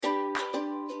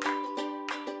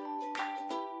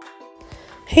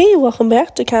Hey, welcome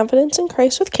back to Confidence in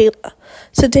Christ with Kayla.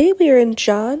 Today we are in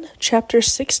John chapter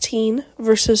 16,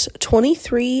 verses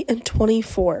 23 and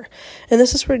 24. And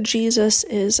this is where Jesus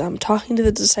is talking to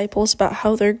the disciples about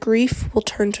how their grief will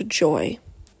turn to joy.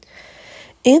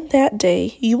 In that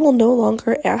day, you will no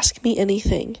longer ask me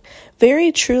anything.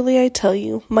 Very truly I tell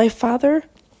you, my Father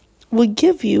will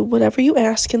give you whatever you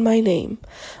ask in my name.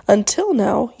 Until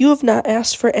now, you have not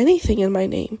asked for anything in my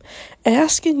name.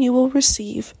 Ask and you will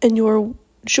receive, and your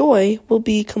joy will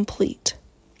be complete.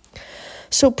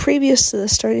 So previous to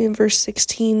this, starting in verse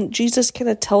 16, Jesus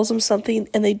kind of tells them something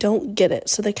and they don't get it.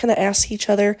 So they kind of ask each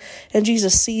other, and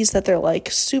Jesus sees that they're like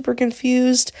super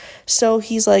confused. So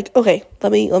he's like, okay,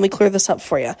 let me clear this up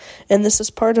for you. And this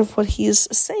is part of what he's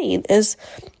saying is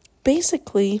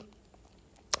basically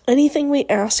anything we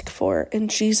ask for in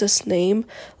Jesus' name,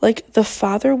 like the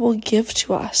Father will give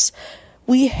to us.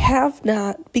 We have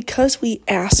not because we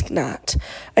ask not.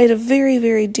 I had a very,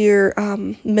 very dear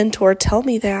mentor tell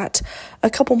me that a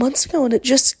couple months ago, and it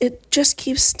just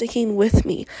keeps sticking with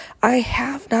me. I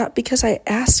have not because I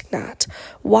ask not.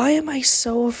 Why am I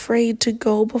so afraid to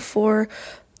go before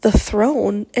the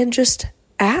throne and just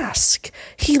ask?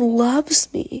 He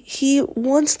loves me. He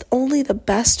wants only the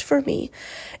best for me.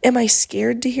 Am I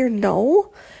scared to hear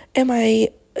no? Am I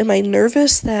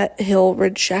nervous that he'll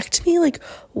reject me? Like,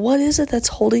 what is it that's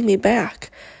holding me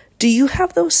back? Do you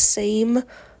have those same,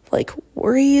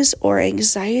 worries or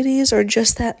anxieties or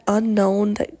just that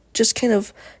unknown that just kind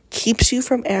of keeps you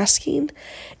from asking?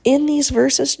 In these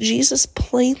verses, Jesus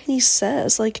plainly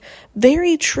says,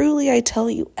 very truly I tell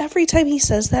you, every time he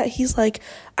says that, he's like,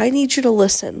 I need you to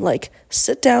listen,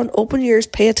 sit down, open your ears,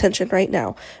 pay attention right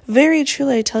now. Very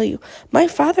truly I tell you, my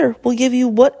Father will give you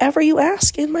whatever you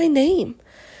ask in my name.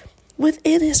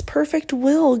 Within his perfect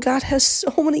will, God has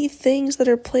so many things that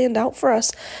are planned out for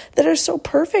us that are so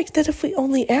perfect that if we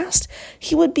only asked,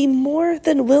 he would be more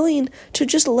than willing to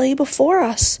just lay before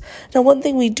us. Now, one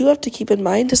thing we do have to keep in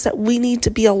mind is that we need to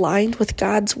be aligned with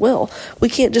God's will. We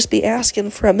can't just be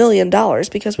asking for $1 million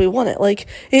because we want it.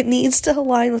 It needs to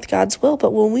align with God's will.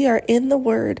 But when we are in the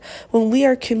Word, when we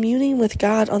are communing with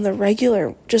God on the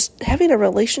regular, just having a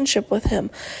relationship with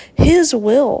him, his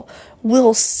will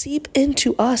seep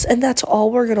into us, and that's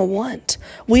all we're going to want.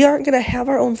 We aren't going to have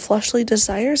our own fleshly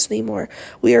desires anymore.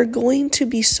 We are going to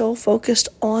be so focused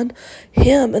on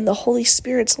him and the Holy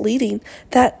Spirit's leading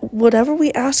that whatever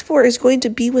we ask for is going to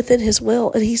be within his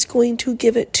will, and he's going to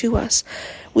give it to us.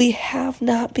 We have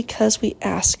not because we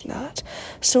ask not.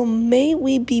 So may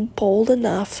we be bold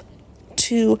enough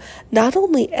to not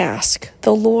only ask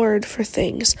the Lord for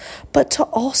things, but to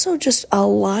also just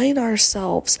align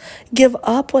ourselves, give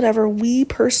up whatever we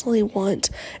personally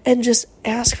want, and just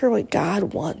ask for what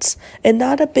God wants. And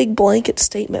not a big blanket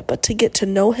statement, but to get to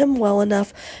know him well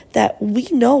enough that we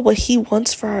know what he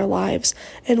wants for our lives,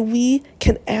 and we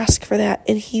can ask for that,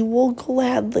 and he will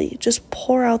gladly just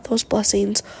pour out those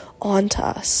blessings onto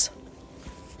us.